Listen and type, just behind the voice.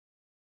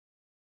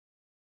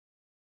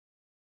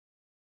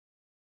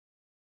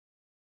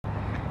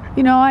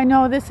You know, I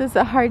know this is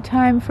a hard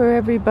time for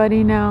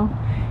everybody now.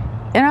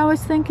 And I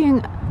was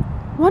thinking,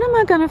 what am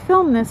I going to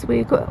film this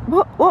week?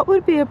 What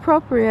would be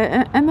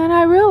appropriate? And then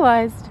I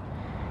realized,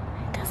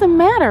 it doesn't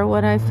matter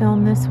what I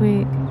film this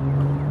week.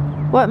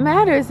 What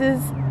matters is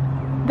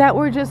that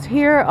we're just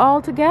here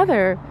all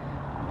together,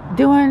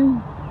 doing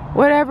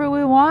whatever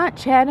we want,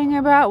 chatting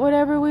about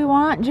whatever we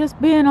want,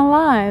 just being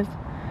alive,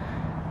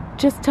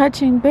 just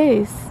touching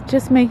base,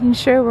 just making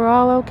sure we're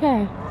all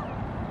okay.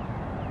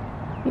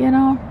 You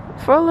know,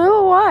 for a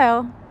little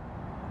while,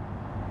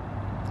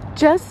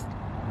 just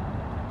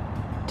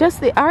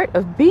the art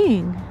of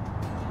being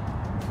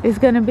is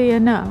going to be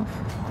enough.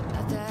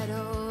 Not that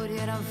old,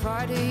 yet I'm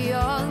far too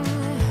young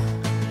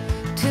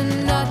to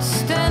not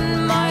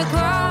stand my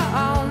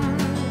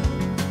ground.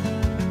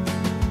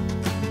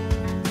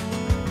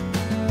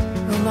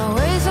 Well, my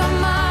ways are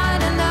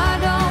mine and I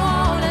don't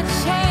want to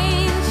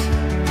change,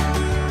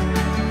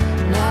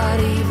 not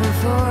even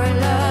for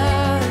love.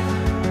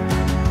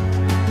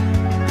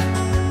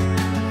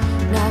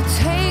 Now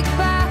take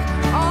back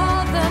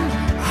all them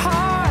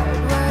hard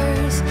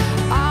words.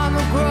 I'm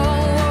a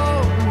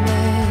grown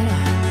man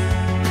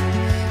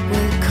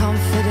with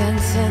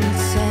confidence and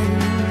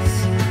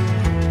sense.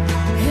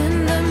 In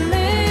the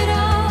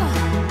middle,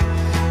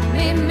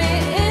 meet me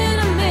in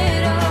the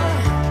middle.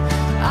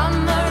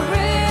 I'm a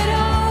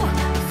riddle,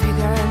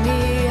 figure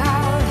me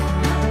out.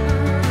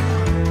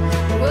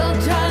 We'll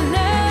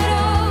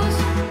tornadoes,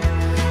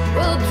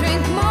 we'll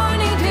drink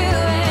morning dew,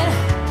 and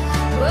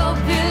we'll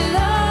be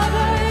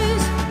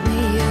lovers, me,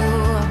 you.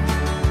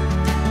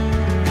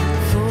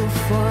 Full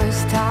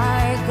force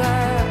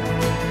tiger,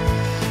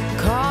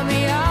 call me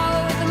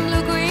out with them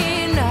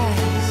blue-green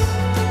eyes.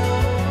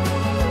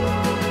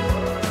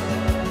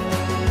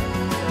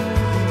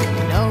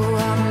 You know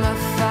I'm a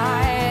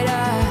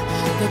fighter,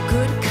 the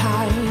good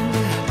kind,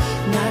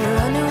 not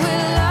running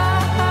with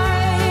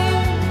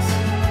lies.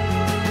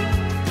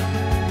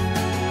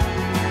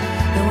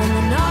 And when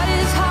the night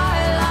is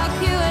high like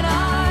you and I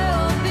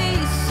will be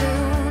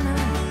soon,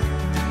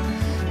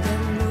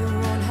 then we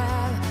won't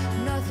have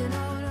nothing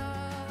on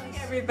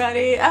us.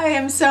 Everybody, I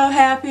am so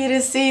happy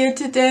to see you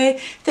today.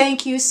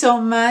 Thank you so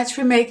much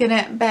for making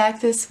it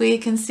back this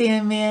week and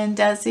seeing me and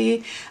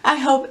Desi. I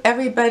hope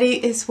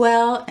everybody is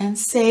well and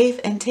safe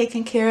and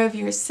taking care of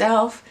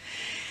yourself.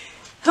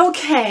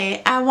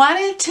 Okay, I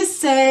wanted to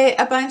say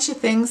a bunch of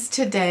things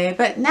today,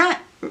 but not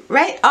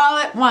right all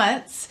at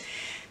once.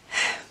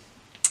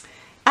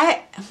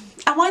 I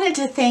wanted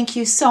to thank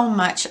you so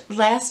much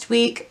last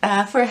week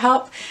for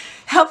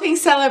helping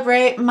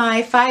celebrate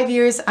my 5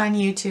 years on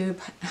YouTube.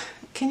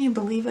 Can you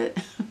believe it?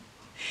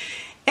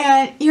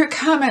 And your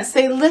comments,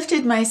 they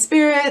lifted my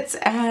spirits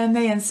and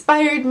they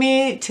inspired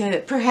me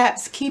to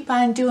perhaps keep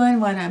on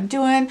doing what I'm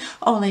doing,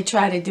 only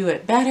try to do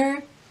it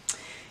better.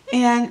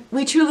 And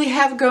we truly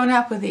have grown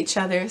up with each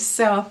other.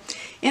 So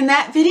in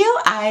that video,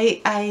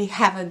 I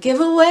have a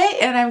giveaway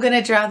and I'm going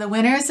to draw the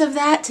winners of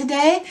that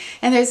today.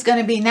 And there's going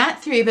to be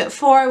not 3 but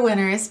 4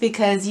 winners,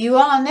 because you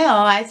all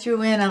know I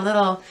threw in a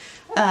little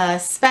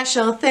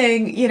special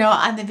thing, you know,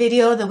 on the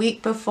video the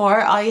week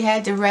before. All you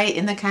had to write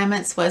in the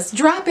comments was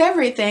drop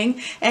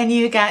everything and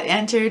you got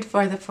entered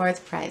for the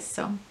 4th prize.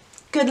 So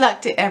good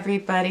luck to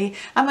everybody.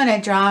 I'm going to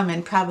draw them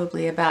in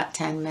probably about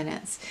 10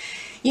 minutes.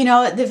 You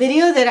know, the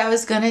video that I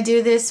was going to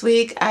do this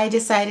week, I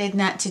decided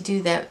not to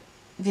do that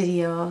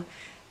video.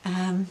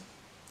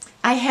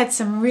 I had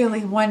some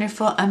really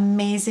wonderful,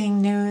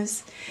 amazing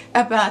news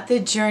about the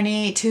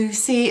journey to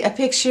see a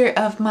picture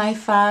of my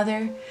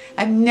father.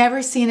 I've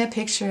never seen a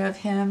picture of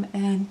him,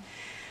 and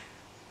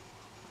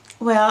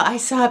well, I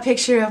saw a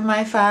picture of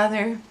my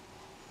father,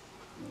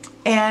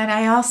 and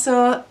I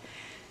also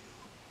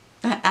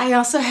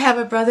have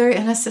a brother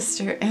and a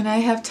sister, and I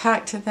have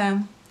talked to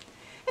them,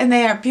 and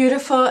they are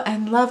beautiful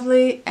and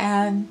lovely,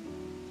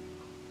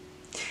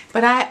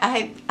 but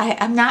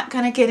I'm not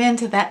going to get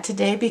into that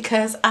today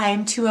because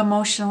I'm too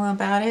emotional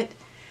about it.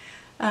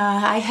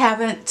 I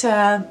haven't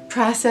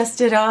processed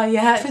it all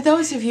yet. For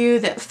those of you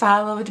that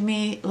followed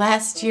me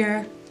last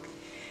year,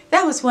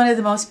 that was one of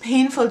the most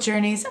painful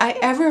journeys I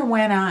ever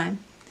went on.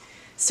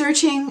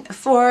 Searching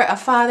for a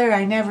father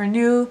I never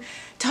knew,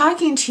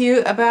 talking to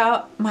you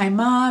about my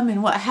mom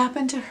and what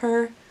happened to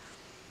her.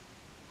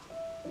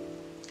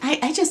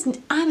 I just,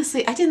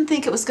 honestly, I didn't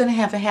think it was going to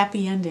have a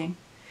happy ending.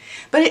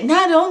 But it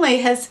not only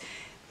has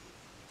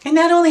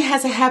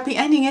a happy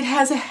ending, it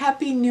has a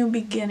happy new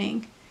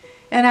beginning.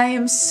 And I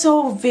am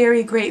so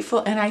very grateful,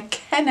 and I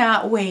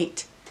cannot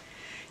wait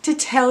to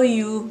tell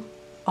you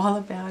all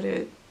about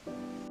it.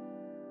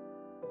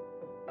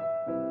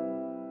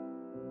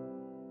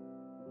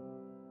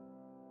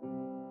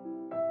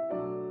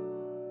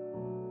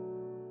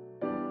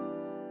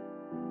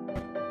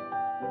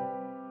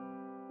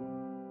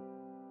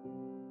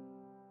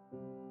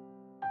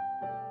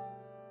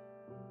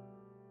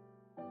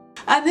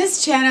 On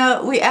this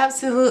channel, we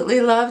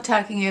absolutely love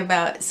talking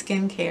about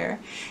skincare,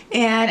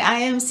 and I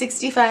am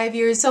 65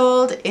 years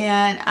old,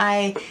 and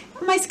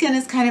my skin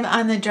is kind of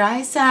on the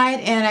dry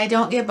side, and I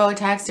don't get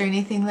Botox or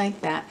anything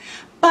like that.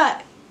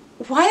 But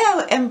why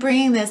I am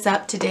bringing this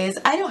up today is,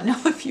 I don't know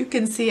if you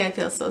can see, I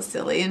feel so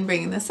silly in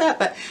bringing this up,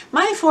 but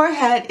my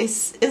forehead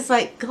is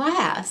like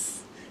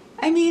glass.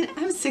 I mean,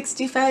 I'm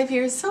 65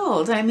 years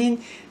old. I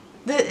mean,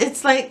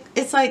 it's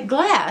like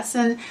glass,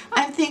 and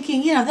I'm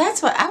thinking, you know,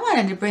 that's what I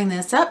wanted to bring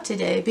this up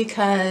today,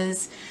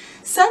 because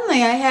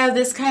suddenly I have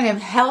this kind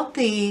of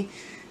healthy,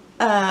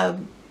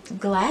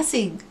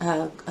 glassy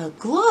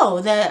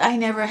glow that I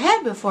never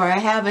had before. I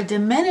have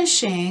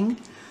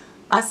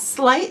a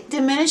slight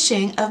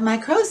diminishing of my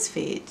crow's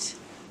feet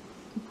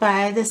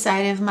by the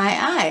side of my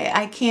eye.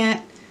 I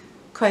can't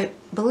quite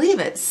believe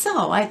it.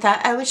 So I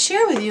thought I would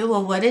share with you,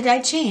 well, what did I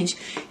change?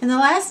 In the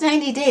last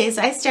 90 days,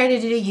 I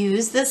started to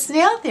use the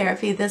snail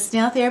therapy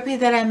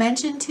that I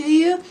mentioned to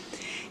you.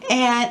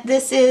 And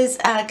this is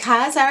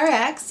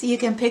CosRx. You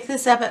can pick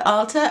this up at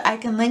Ulta. I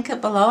can link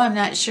it below. I'm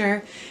not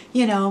sure,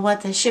 you know,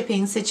 what the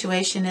shipping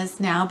situation is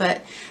now,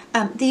 but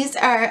these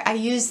are, I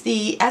use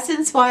the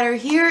essence water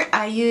here.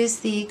 I use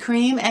the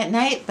cream at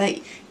night,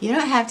 but you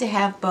don't have to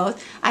have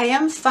both. I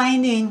am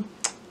finding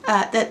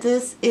that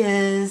this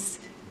is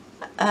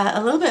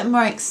a little bit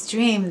more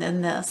extreme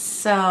than this.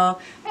 So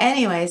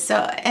anyway,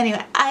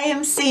 I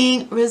am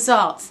seeing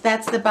results.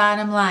 That's the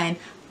bottom line.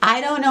 I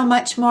don't know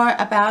much more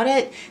about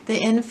it, the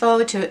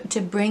info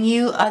to bring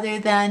you, other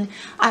than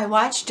I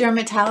watched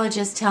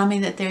dermatologists tell me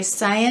that there's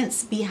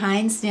science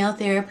behind snail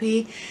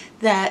therapy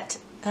that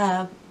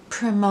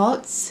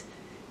promotes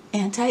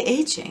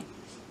anti-aging.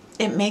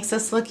 It makes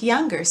us look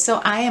younger,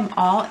 so I am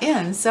all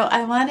in. So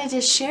I wanted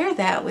to share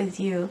that with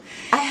you.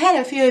 I had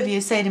a few of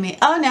you say to me,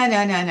 oh, no,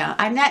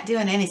 I'm not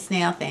doing any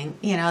snail thing.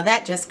 You know,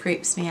 that just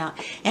creeps me out.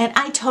 And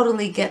I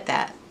totally get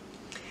that.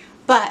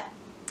 But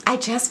I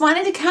just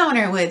wanted to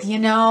counter with, you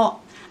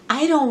know,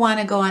 I don't want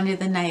to go under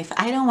the knife.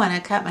 I don't want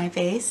to cut my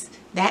face.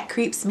 That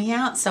creeps me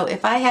out. So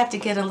if I have to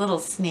get a little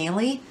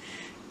snaily,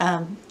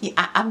 I'm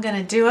going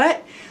to do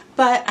it.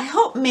 But I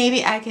hope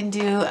maybe I can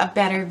do a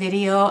better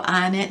video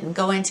on it and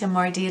go into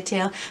more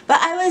detail.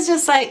 But I was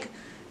just like,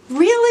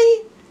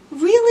 really?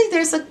 Really?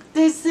 There's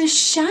this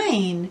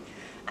shine.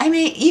 I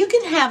mean, you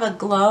can have a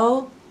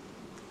glow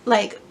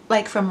like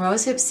from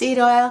rosehip seed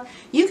oil.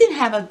 You can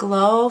have a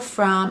glow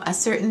from a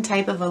certain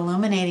type of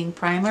illuminating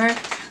primer,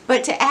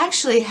 but to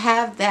actually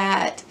have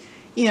that,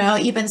 you know,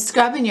 you've been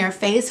scrubbing your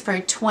face for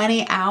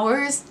 20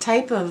 hours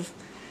type of,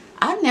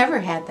 I've never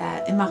had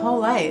that in my whole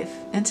life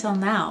until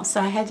now,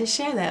 so I had to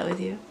share that with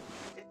you.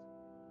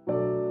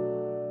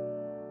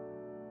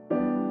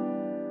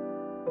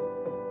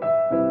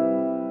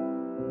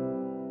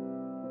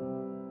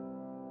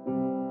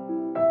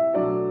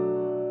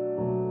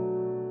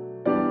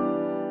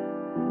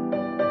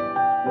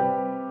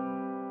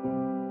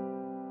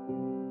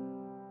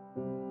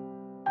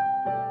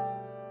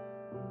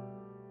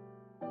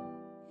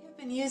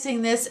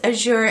 Using this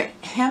Azure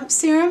hemp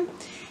serum,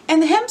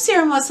 and the hemp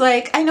serum was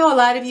like, I know a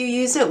lot of you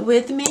use it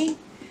with me,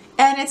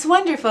 and it's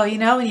wonderful, you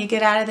know, when you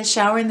get out of the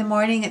shower in the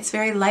morning. It's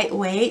very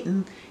lightweight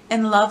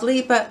and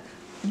lovely, but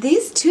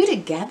these two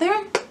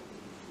together,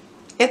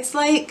 it's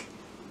like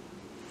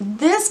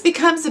this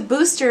becomes a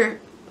booster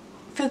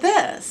for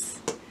this.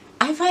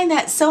 I find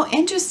that so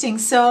interesting.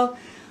 So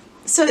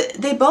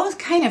they both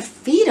kind of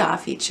feed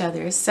off each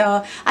other.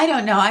 So I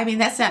don't know, I mean,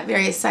 that's not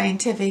very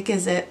scientific,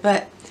 is it?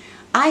 But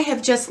I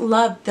have just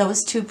loved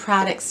those two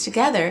products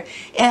together,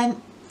 and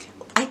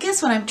I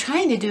guess what I'm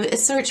trying to do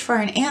is search for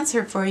an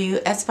answer for you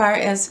as far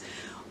as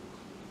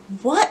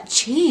what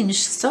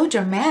changed so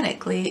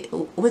dramatically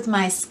with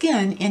my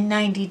skin in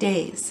 90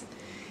 days.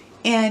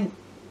 And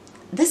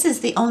this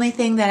is the only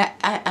thing that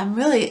I'm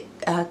really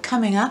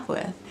coming up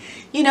with.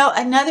 You know,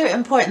 another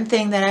important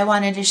thing that I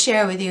wanted to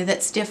share with you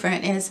that's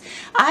different is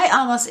I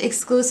almost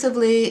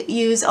exclusively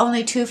use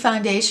only two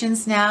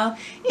foundations now,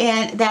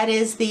 and that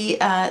is the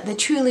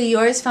Truly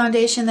Yours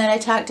foundation that I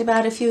talked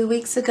about a few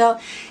weeks ago,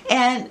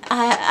 and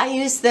I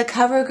use the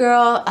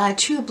CoverGirl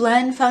True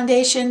Blend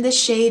foundation. The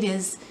shade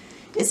is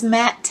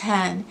Matte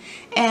 10,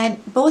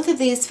 and both of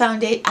these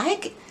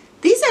foundations,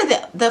 these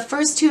are the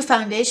first two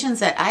foundations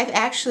that I've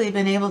actually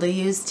been able to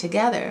use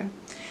together.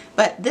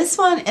 But this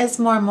one is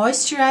more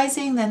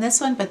moisturizing than this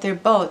one, but they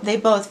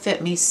both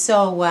fit me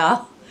so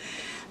well.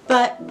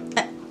 But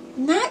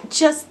not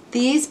just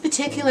these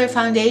particular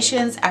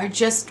foundations are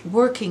just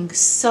working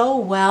so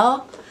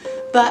well,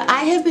 but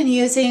I have been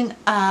using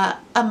a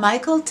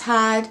Michael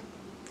Todd.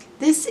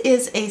 This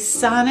is a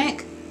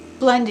sonic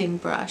blending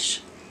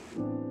brush.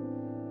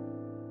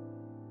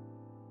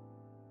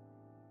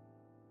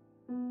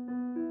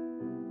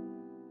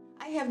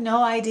 I have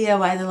no idea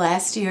why the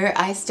last year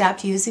I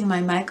stopped using my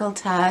Michael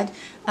Todd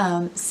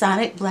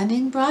sonic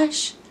blending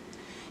brush.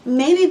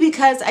 Maybe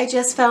because I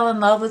just fell in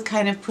love with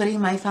kind of putting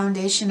my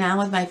foundation on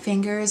with my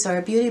fingers or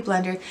a beauty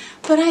blender,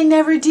 but I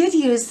never did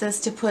use this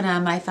to put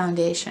on my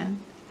foundation.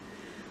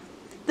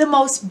 The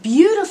most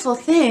beautiful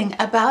thing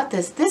about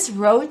this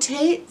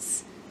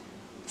rotates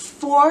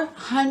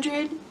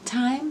 400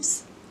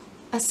 times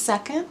a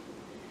second.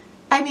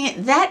 I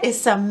mean, that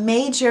is some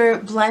major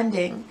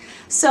blending.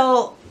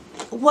 So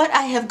what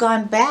I have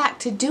gone back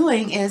to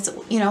doing is,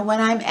 you know, when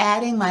I'm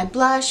adding my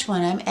blush,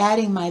 when I'm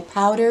adding my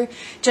powder,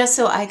 just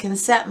so I can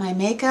set my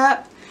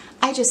makeup,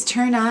 I just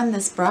turn on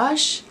this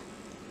brush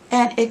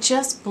and it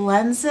just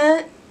blends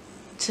it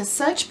to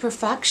such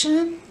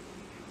perfection.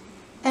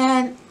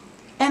 And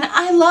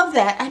I love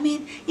that. I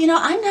mean, you know,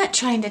 I'm not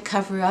trying to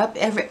cover up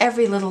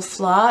every little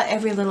flaw,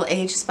 every little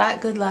age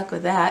spot. Good luck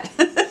with that.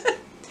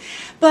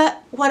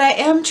 But what I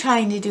am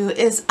trying to do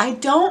is I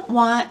don't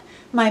want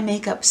my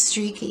makeup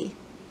streaky.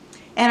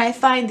 And I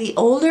find the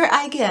older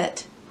I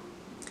get,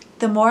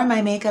 the more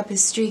my makeup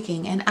is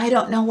streaking. And I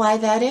don't know why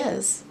that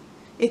is.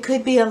 It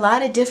could be a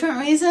lot of different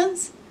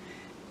reasons,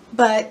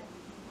 but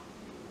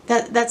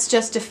that's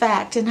just a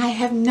fact. And I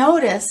have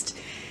noticed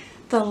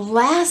the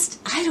last,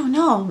 I don't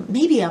know,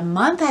 maybe a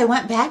month I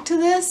went back to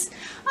this.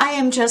 I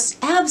am just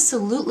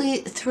absolutely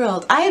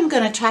thrilled. I am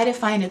going to try to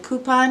find a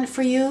coupon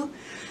for you.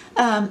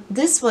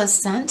 This was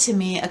sent to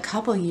me a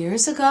couple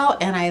years ago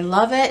and I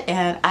love it,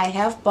 and I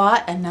have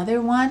bought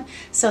another one.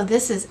 So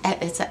this is,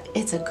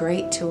 it's a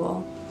great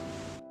tool.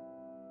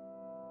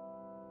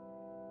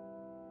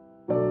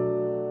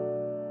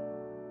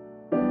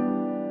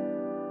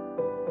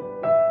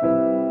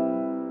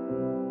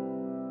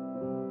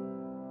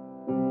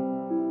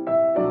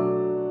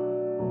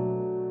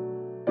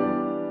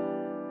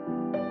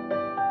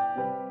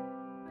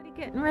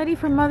 Getting ready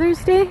for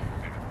Mother's Day?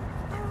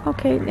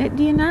 Okay,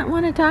 do you not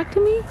want to talk to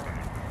me?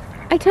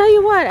 I tell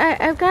you what,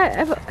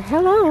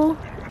 hello.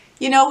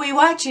 You know, we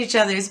watch each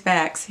other's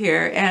backs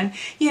here, and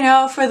you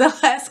know, for the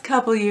last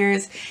couple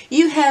years,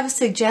 you have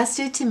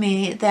suggested to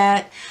me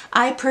that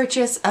I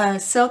purchase a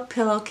silk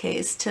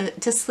pillowcase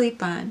to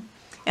sleep on.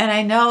 And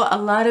I know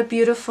a lot of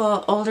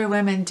beautiful older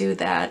women do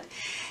that,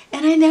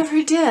 and I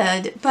never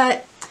did,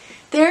 but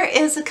there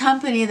is a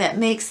company that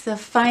makes the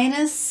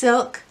finest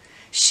silk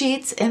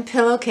sheets and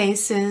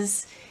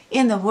pillowcases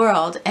in the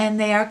world, and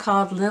they are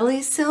called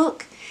Lily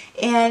Silk,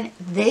 and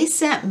they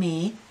sent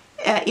me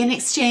in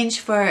exchange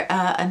for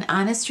an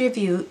honest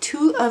review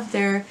 2 of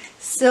their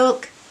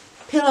silk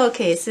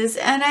pillowcases,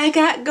 and I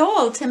got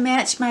gold to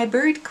match my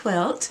bird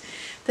quilt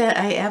that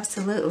I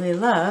absolutely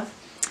love.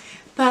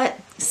 But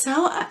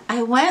so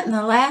I went in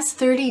the last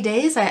 30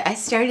 days, I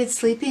started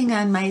sleeping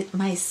on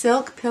my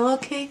silk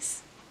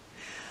pillowcase.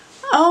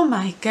 Oh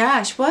my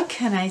gosh, what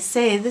can I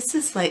say? This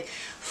is like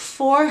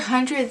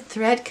 400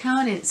 thread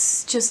count.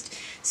 It's just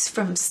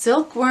from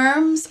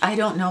silkworms. I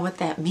don't know what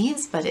that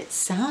means, but it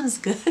sounds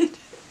good.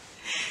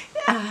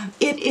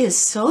 It is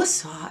so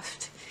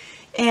soft.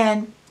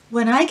 And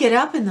when I get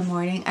up in the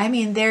morning, I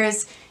mean,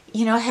 there's,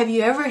 you know, have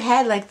you ever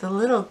had like the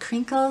little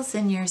crinkles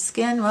in your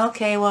skin? Well,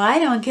 okay, well, I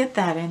don't get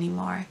that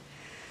anymore.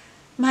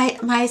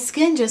 My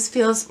skin just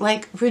feels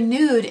like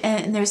renewed,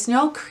 and there's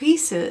no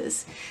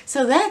creases.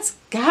 So that's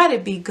gotta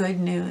be good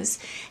news.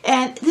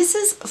 And this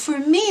is, for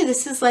me,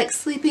 this is like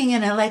sleeping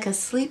in like a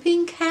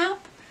sleeping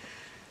cap.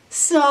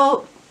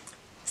 So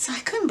I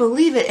couldn't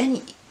believe it.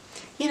 And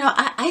you know,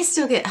 I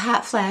still get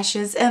hot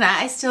flashes, and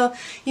I still,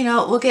 you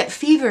know, will get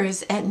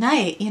fevers at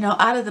night, you know,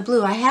 out of the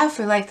blue. I have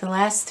for like the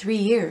last 3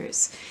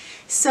 years.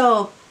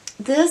 So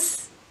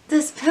this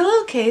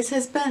pillowcase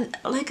has been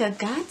like a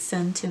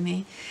godsend to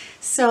me.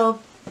 So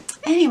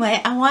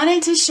anyway, I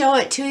wanted to show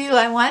it to you.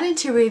 I wanted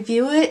to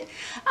review it.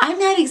 I'm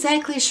not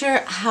exactly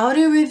sure how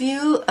to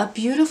review a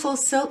beautiful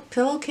silk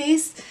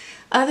pillowcase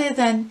other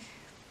than,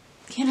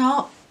 you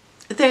know,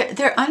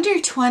 they're under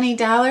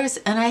 $20,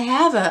 and I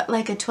have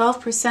like a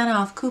 12%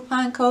 off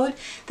coupon code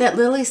that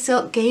Lily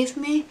Silk gave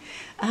me.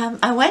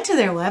 I went to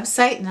their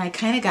website and I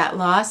kind of got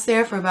lost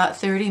there for about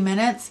 30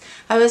 minutes.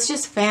 I was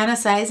just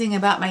fantasizing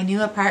about my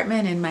new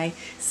apartment and my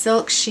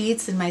silk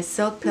sheets and my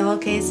silk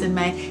pillowcase and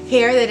my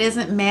hair that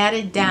isn't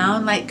matted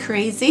down like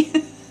crazy.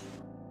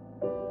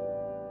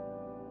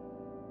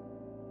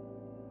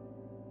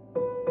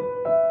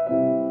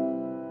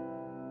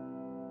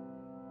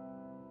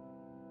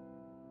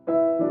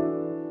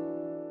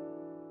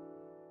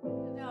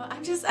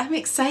 I'm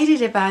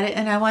excited about it,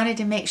 and I wanted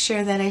to make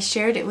sure that I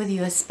shared it with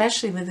you,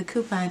 especially with the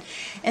coupon.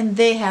 And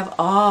they have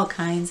all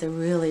kinds of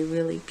really,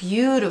 really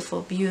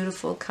beautiful,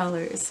 beautiful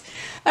colors.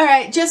 All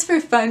right, just for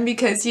fun,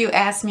 because you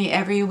ask me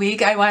every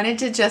week, I wanted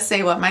to just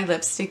say what my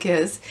lipstick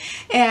is.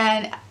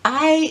 And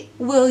I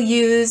will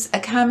use a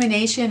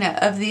combination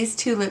of these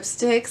 2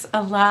 lipsticks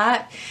a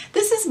lot.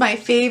 This is my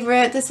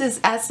favorite. This is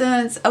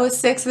Essence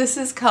 06. This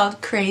is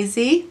called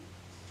Crazy.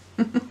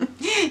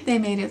 They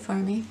made it for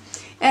me.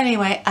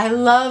 Anyway, I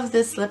love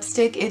this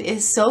lipstick. It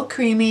is so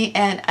creamy,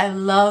 and I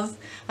love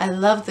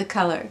the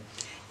color.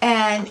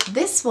 And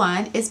this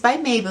one is by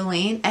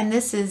Maybelline, and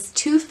this is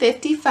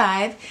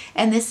 $2.55,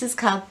 and this is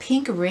called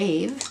Pink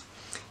Rave.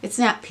 It's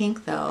not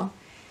pink though.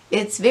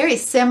 It's very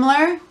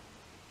similar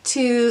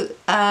to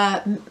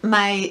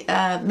my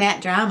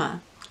Matte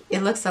Drama.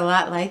 It looks a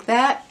lot like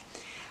that.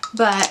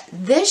 But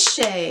this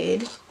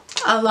shade,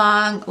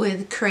 along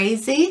with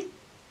Crazy,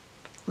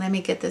 let me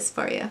get this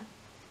for you.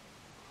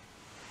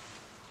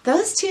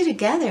 Those 2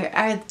 together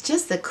are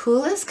just the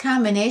coolest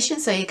combination.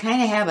 So you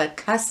kind of have a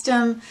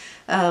custom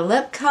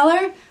lip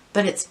color,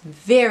 but it's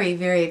very,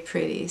 very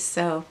pretty.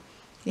 So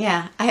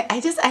Yeah,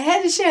 I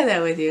had to share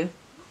that with you.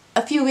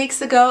 A few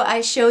weeks ago,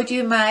 I showed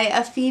you my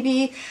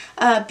Phoebe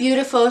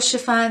beautiful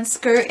chiffon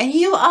skirt, and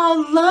you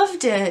all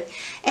loved it.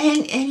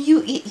 And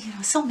you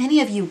know, so many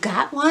of you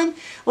got one.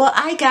 Well,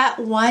 I got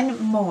one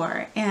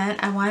more, and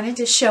I wanted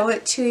to show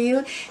it to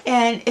you.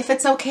 And if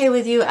it's okay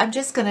with you, I'm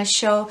going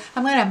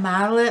to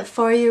model it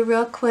for you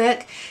real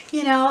quick.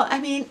 You know, I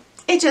mean,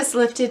 it just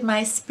lifted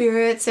my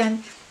spirits.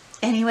 And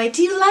anyway,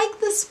 do you like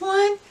this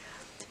one?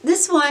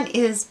 This one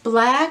is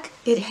black.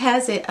 It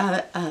has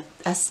a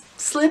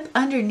slip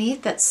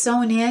underneath that's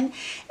sewn in,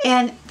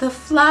 and the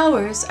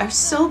flowers are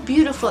so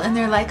beautiful, and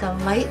they're like a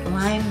light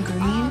lime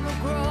green.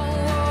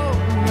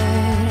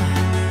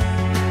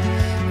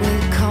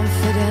 With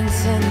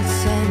confidence and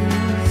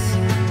sense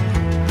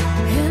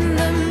in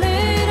the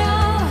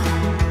middle,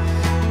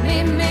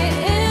 meet me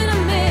in the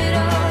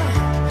middle.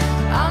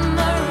 I'm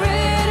a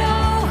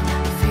riddle,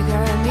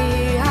 figure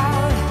me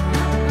out.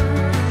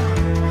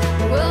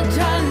 We'll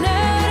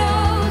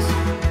tornadoes,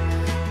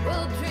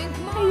 we'll drink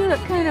more. You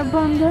look kind of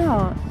bummed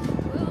out.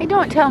 Hey,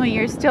 don't tell me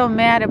you're still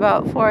mad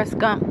about Forrest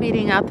Gump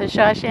beating out the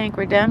Shawshank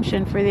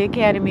Redemption for the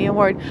Academy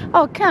Award.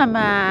 Oh, come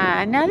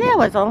on. Now, that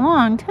was a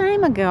long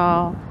time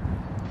ago.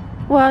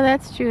 Well,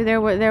 that's true.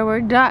 There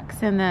were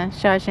ducks in the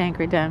Shawshank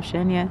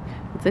Redemption. Yeah,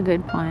 that's a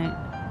good point.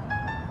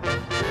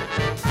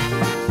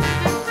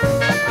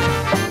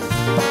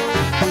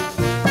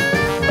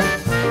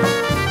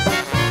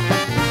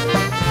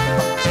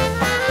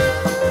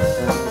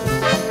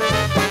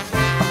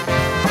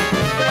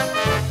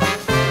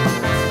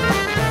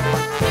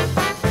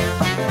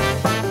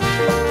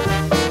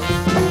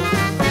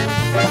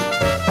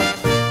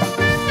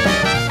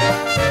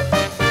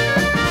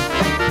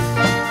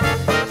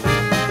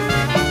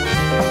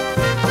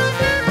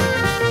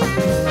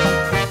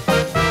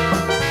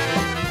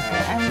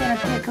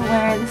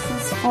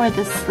 For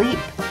the sleep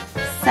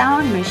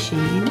sound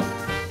machine,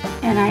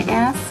 and I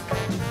ask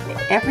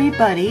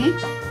everybody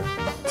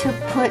to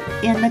put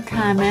in the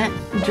comment,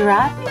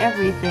 drop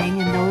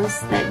everything, and those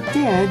that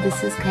did,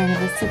 this is kind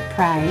of a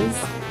surprise,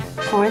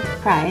 fourth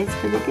prize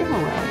for the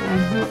giveaway.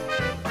 And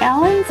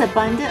Ellen's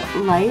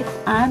Abundant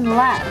Life on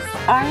Less.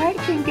 Alright,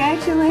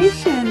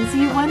 congratulations,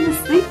 you won the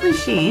sleep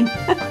machine.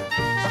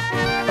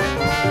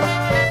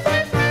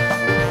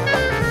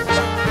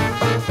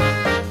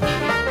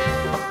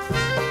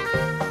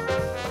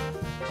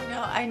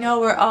 I know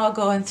we're all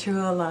going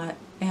through a lot,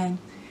 and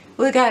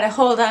we got to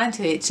hold on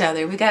to each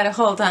other. We got to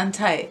hold on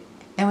tight,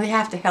 and we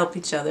have to help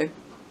each other.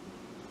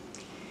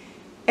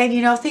 And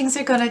you know, things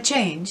are going to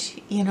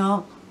change. You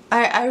know,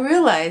 I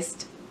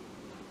realized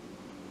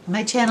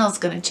my channel's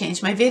going to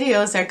change. My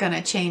videos are going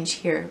to change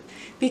here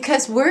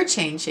because we're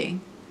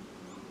changing.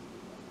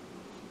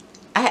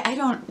 I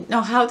don't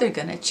know how they're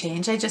going to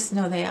change. I just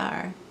know they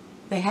are.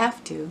 They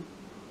have to.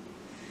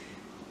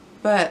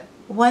 But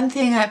one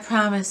thing I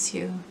promise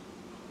you,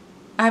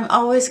 I'm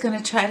always going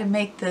to try to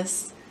make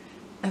this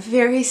a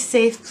very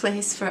safe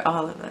place for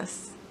all of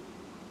us.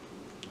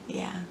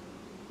 Yeah.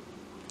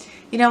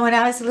 You know, when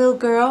I was a little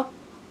girl,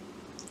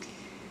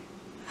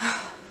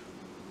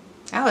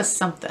 I was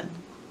something.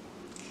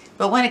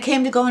 But when it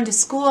came to going to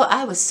school,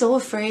 I was so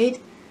afraid.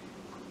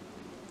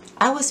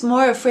 I was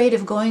more afraid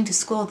of going to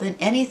school than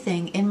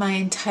anything in my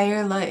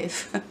entire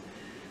life.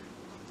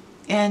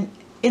 And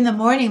in the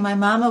morning, my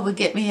mama would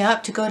get me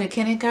up to go to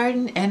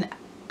kindergarten, and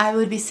I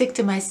would be sick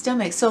to my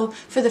stomach. So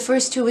for the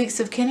first 2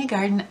 weeks of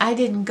kindergarten, I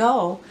didn't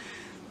go.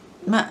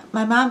 My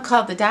mom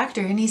called the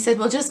doctor, and he said,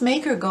 well, just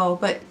make her go.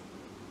 But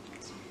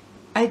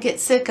I'd get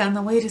sick on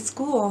the way to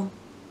school.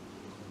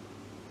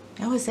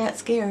 I was that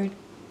scared.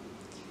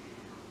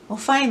 Well,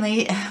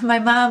 finally, my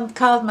mom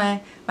called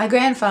my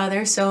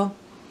grandfather, so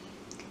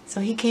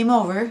he came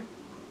over.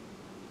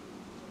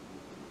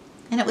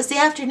 And it was the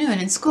afternoon,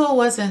 and school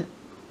wasn't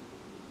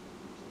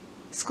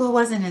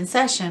in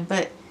session,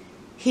 but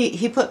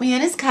he put me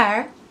in his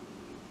car,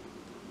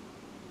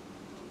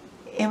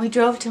 and we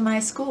drove to my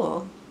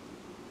school.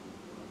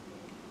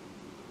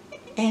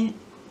 And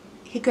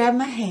he grabbed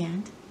my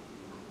hand,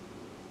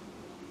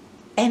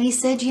 and he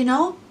said, you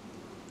know,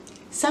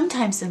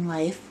 sometimes in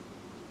life,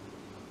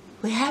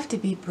 we have to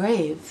be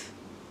brave.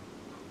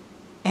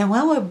 And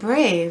when we're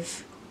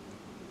brave,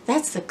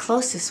 that's the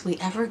closest we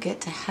ever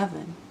get to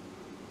heaven.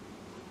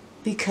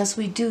 Because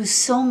we do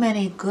so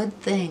many good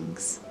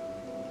things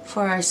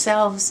for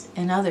ourselves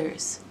and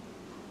others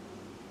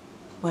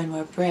when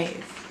we're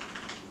brave.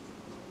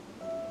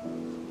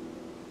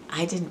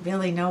 I didn't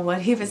really know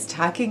what he was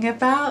talking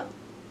about,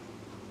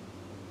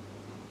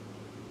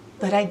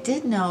 but I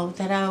did know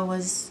that I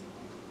was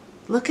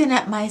looking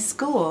at my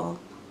school,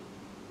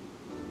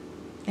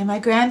 and my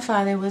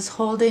grandfather was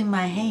holding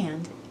my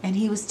hand, and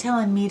he was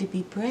telling me to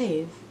be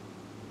brave.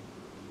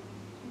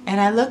 And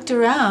I looked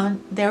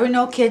around. There were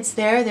no kids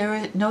there. There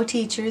were no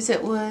teachers.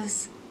 It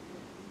was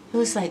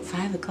like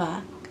 5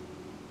 o'clock.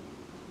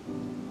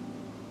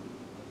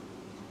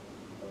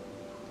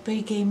 But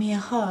he gave me a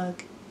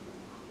hug.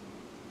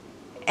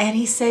 And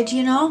he said,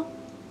 you know,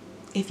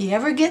 if you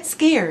ever get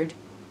scared,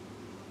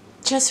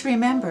 just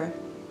remember,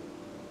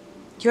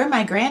 you're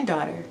my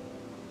granddaughter.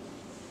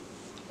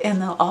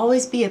 and there'll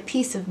always be a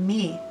piece of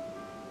me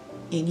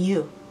in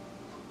you.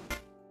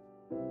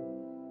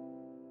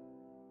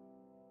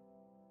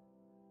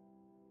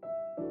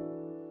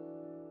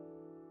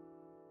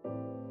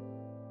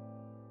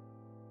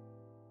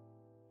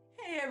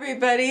 Hey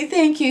everybody,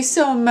 thank you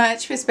so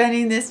much for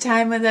spending this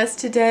time with us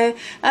today.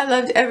 I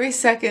loved every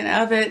second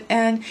of it,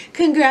 and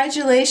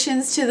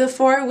congratulations to the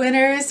 4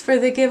 winners for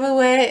the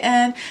giveaway,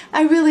 and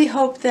I really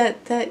hope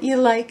that you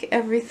like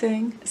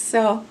everything.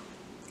 So,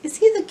 is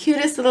he the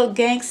cutest little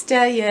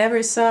gangsta you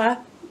ever saw?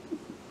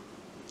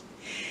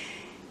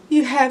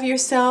 You have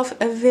yourself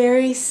a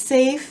very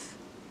safe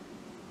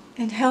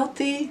and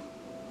healthy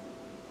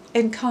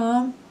and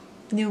calm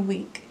new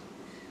week.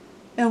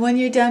 And when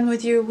you're done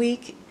with your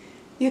week,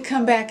 you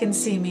come back and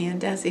see me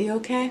and Desi,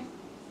 okay?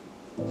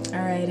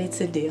 Alright, it's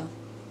a deal.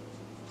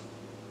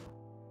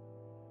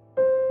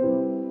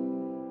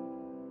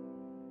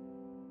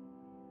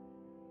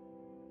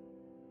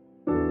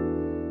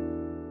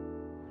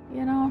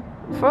 You know,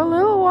 for a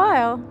little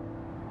while,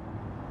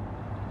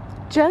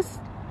 just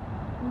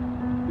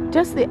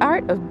the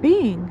art of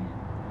being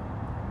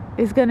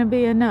is going to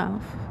be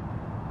enough.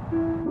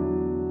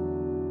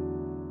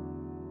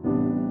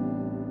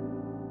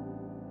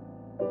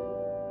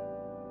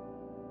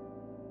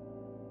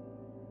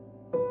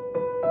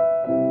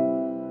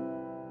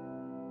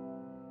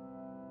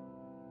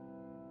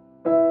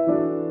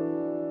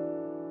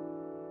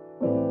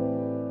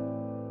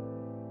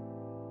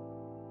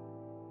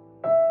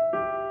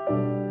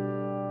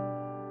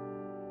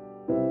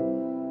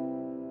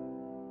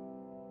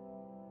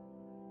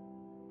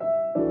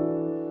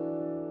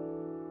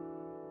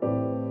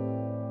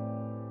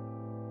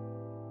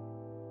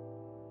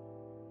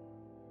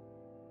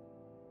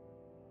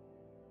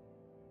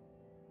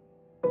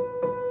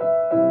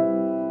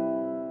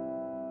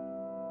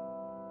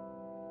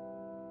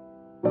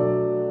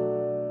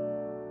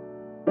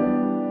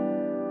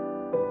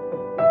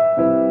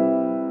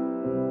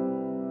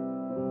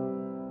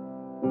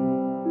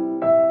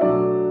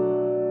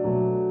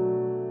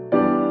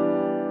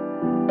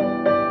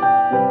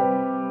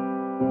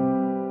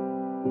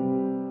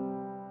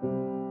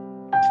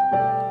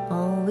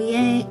 We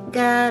ain't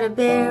got a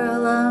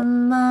barrel of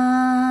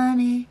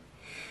money.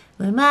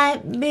 We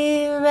might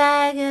be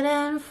ragged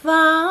and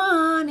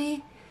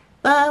funny,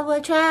 but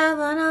we're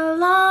traveling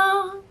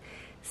along,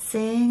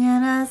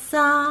 singing a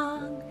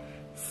song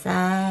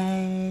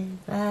side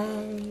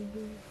by